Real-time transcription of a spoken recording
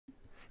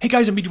Hey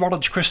guys, I'm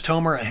Meteorologist Chris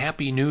Tomer, and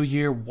Happy New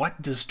Year.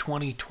 What does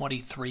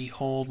 2023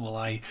 hold? Well,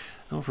 I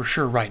know for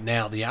sure right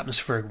now the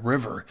atmospheric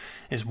river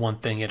is one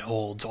thing it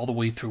holds all the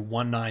way through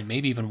 19,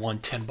 maybe even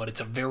 110, but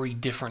it's a very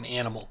different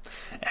animal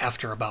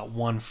after about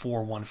 14,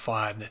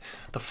 15.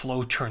 The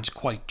flow turns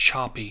quite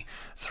choppy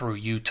through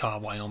Utah,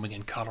 Wyoming,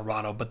 and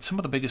Colorado, but some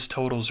of the biggest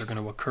totals are going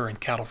to occur in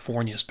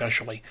California,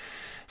 especially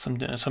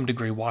some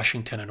degree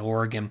Washington and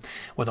Oregon,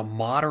 with a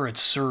moderate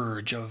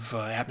surge of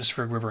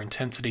atmospheric river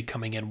intensity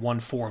coming in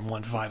 14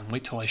 and 15. And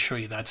wait till I show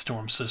you that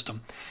storm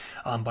system.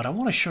 But I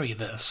want to show you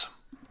this.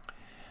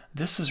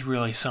 This is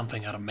really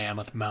something out of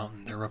Mammoth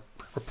Mountain. They're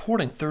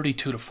reporting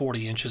 32 to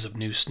 40 inches of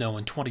new snow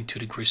and 22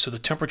 degrees, so the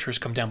temperatures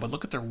come down. But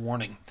look at their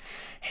warning.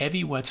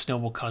 Heavy wet snow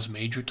will cause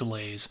major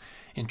delays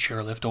in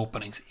chairlift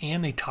openings.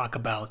 And they talk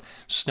about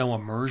snow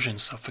immersion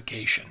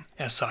suffocation,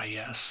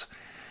 SIS,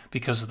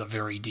 because of the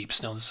very deep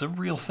snow. This is a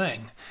real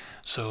thing.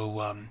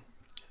 So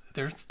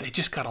they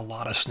just got a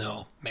lot of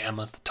snow,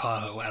 Mammoth,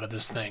 Tahoe, out of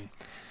this thing.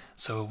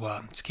 So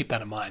let's keep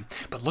that in mind.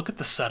 But look at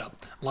the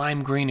setup.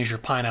 Lime green is your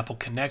pineapple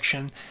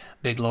connection.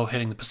 Big low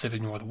hitting the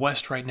Pacific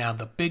Northwest right now.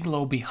 The big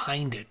low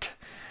behind it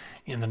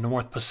in the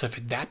North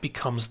Pacific, that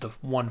becomes the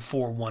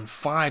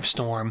 1415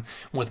 storm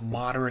with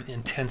moderate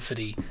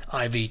intensity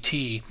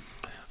IVT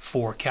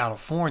for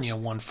California,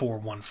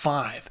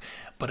 1415.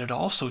 But it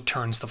also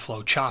turns the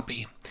flow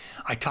choppy.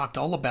 I talked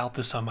all about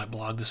this on my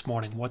blog this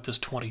morning. What does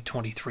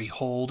 2023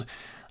 hold?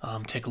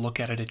 Take a look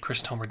at it at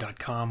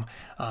christomer.com.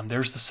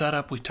 There's the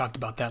setup. We talked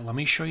about that. Let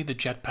me show you the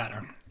jet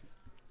pattern.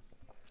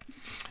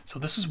 So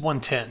this is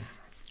 110.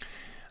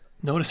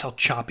 Notice how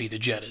choppy the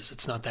jet is.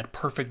 It's not that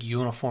perfect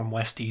uniform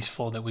west-east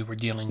flow that we were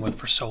dealing with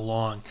for so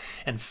long.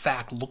 In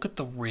fact, look at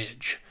the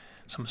ridge.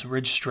 Some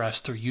ridge stress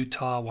through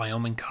Utah,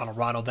 Wyoming,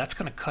 Colorado. That's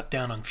going to cut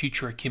down on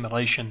future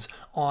accumulations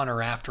on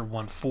or after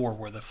 1-4,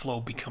 where the flow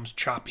becomes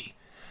choppy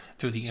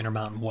through the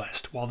Intermountain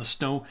West. While the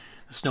snow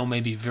may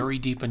be very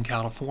deep in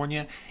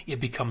California, it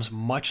becomes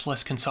much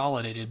less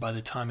consolidated by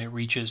the time it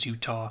reaches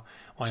Utah,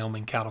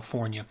 Wyoming,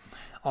 California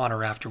on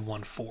or after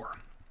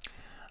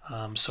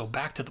 1-4. So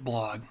back to the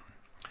blog.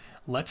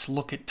 Let's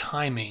look at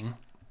timing.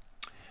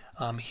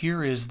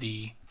 Here is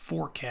the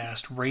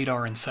forecast,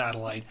 radar, and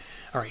satellite.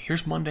 All right,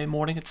 here's Monday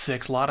morning at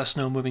 6. A lot of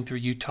snow moving through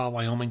Utah,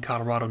 Wyoming,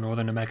 Colorado,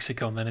 northern New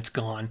Mexico, and then it's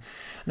gone.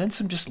 And then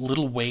some just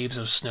little waves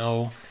of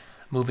snow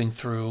moving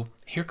through.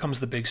 Here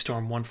comes the big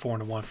storm,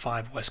 14 to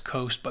 15 west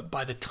coast. But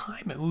by the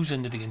time it moves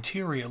into the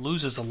interior, it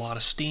loses a lot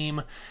of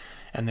steam.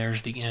 And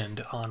there's the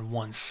end on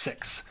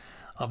 1/6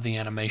 of the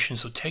animation.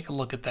 So take a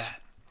look at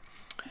that.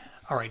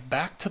 All right,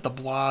 back to the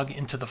blog,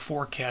 into the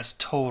forecast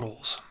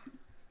totals.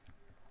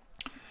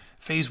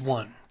 Phase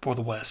 1 for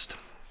the west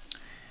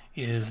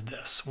is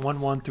this,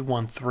 1-1 through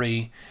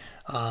 1-3,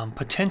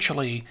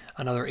 potentially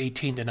another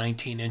 18 to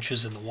 19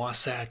 inches in the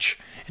Wasatch.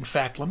 In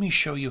fact, let me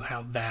show you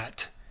how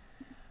that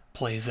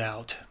plays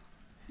out.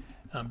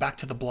 Back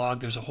to the blog,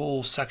 there's a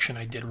whole section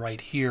I did right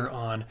here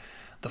on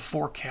the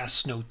forecast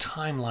snow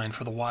timeline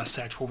for the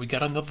Wasatch, where we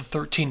got another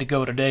 13 to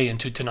go today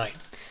into tonight.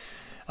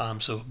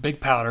 So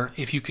big powder,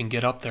 if you can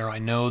get up there. I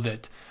know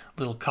that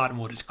Little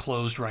Cottonwood is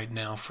closed right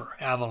now for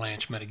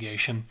avalanche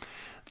mitigation.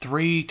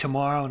 3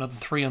 tomorrow, another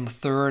 3 on the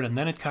 3rd, and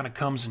then it kind of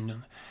comes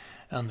in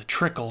on the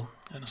trickle,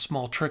 and a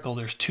small trickle.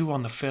 There's 2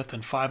 on the 5th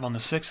and 5 on the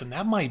 6th, and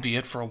that might be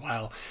it for a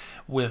while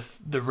with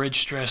the ridge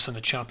stress and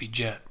the choppy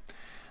jet.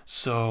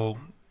 So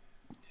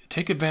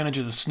take advantage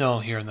of the snow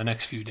here in the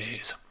next few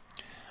days.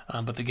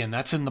 But again,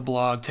 that's in the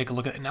blog. Take a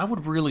look at it. And I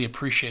would really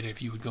appreciate it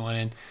if you would go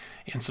in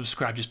and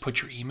subscribe. Just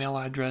put your email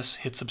address,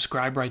 hit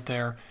subscribe right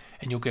there,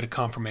 and you'll get a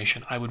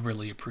confirmation. I would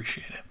really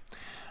appreciate it.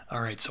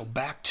 All right, so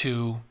back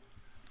to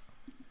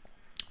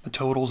the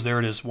totals. There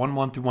it is,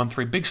 1-1 through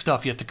 1-3. Big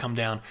stuff yet to come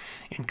down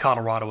in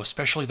Colorado,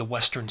 especially the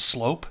western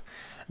slope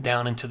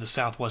down into the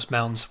southwest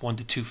mountains, 1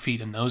 to 2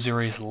 feet in those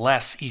areas,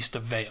 less east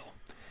of Vail.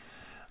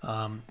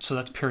 So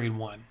that's period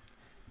 1.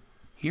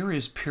 Here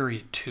is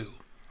period 2,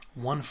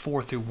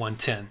 1-4 through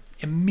 110.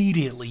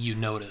 Immediately you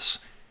notice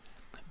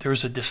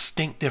there's a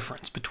distinct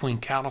difference between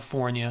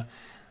California,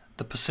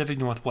 the Pacific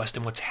Northwest,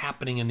 and what's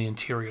happening in the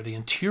interior. The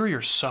interior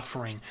is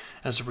suffering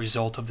as a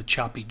result of the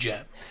choppy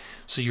jet.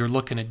 So you're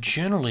looking at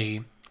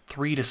generally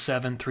 3 to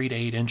 7, 3 to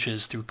 8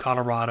 inches through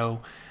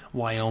Colorado,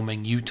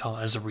 Wyoming, Utah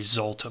as a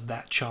result of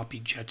that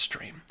choppy jet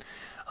stream.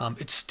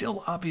 It's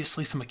still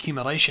obviously some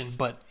accumulation,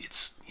 but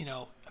it's,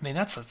 I mean,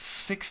 that's a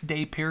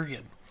 6-day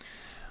period.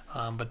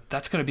 But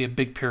that's going to be a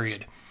big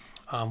period,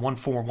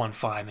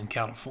 1415 in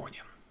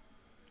California.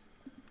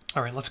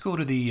 All right, let's go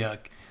to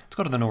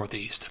the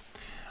Northeast.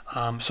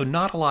 So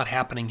not a lot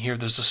happening here.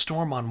 There's a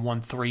storm on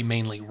 1-3,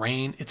 mainly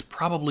rain. It's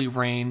probably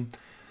rain,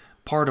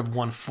 part of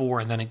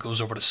 1-4, and then it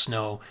goes over to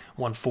snow,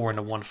 1-4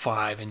 into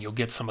 1-5, and you'll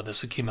get some of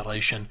this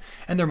accumulation.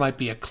 And there might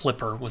be a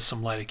clipper with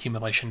some light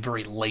accumulation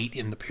very late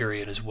in the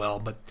period as well.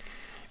 But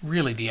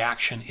really the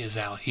action is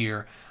out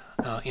here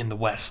in the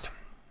west,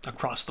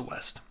 across the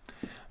west,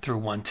 through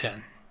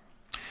 110.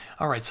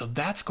 All right, so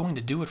that's going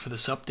to do it for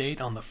this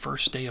update on the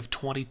first day of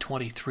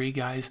 2023,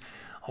 guys.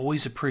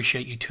 Always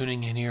appreciate you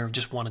tuning in here.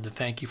 Just wanted to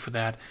thank you for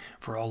that,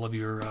 for all of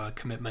your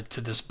commitment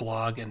to this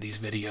blog and these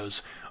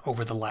videos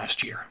over the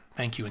last year.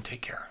 Thank you and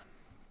take care.